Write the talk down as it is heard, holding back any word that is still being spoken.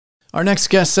Our next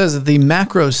guest says that the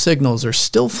macro signals are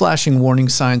still flashing warning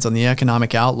signs on the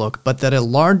economic outlook, but that a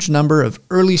large number of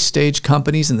early-stage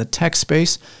companies in the tech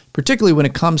space, particularly when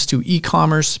it comes to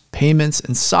e-commerce, payments,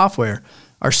 and software,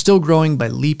 are still growing by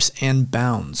leaps and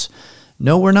bounds.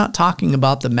 No, we're not talking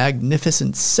about the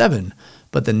Magnificent Seven,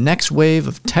 but the next wave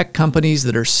of tech companies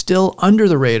that are still under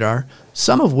the radar,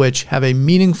 some of which have a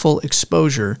meaningful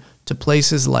exposure to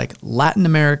places like Latin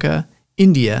America,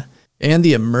 India, and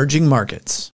the emerging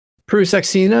markets. Puru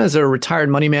Saxena is a retired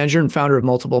money manager and founder of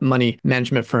multiple money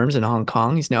management firms in Hong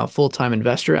Kong. He's now a full-time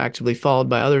investor, actively followed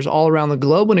by others all around the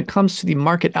globe when it comes to the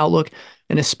market outlook,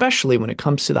 and especially when it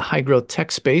comes to the high-growth tech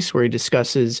space, where he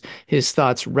discusses his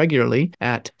thoughts regularly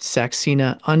at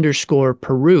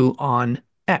Saxena_Peru on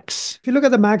X. If you look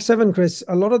at the Mag 7, Chris,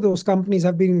 a lot of those companies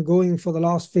have been going for the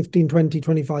last 15, 20,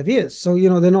 25 years. So,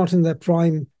 they're not in their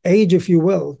prime age, if you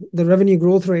will. The revenue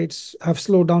growth rates have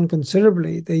slowed down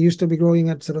considerably. They used to be growing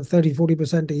at sort of 30,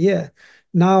 40% a year.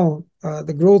 Now,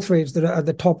 the growth rates that are at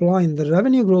the top line, the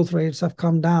revenue growth rates have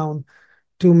come down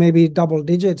to maybe double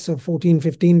digits of 14,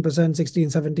 15%, 16,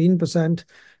 17%.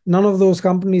 None of those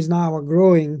companies now are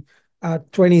growing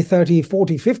at 20, 30,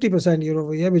 40, 50% year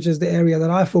over year, which is the area that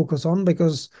I focus on,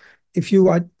 because if you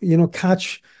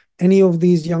catch any of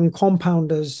these young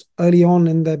compounders early on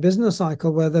in their business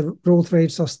cycle where the growth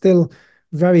rates are still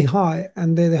very high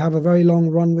and they have a very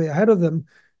long runway ahead of them,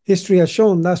 history has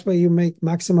shown that's where you make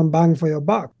maximum bang for your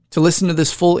buck. To listen to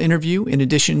this full interview, in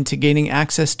addition to gaining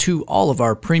access to all of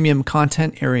our premium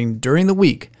content airing during the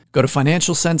week, go to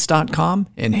financialsense.com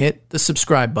and hit the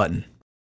subscribe button.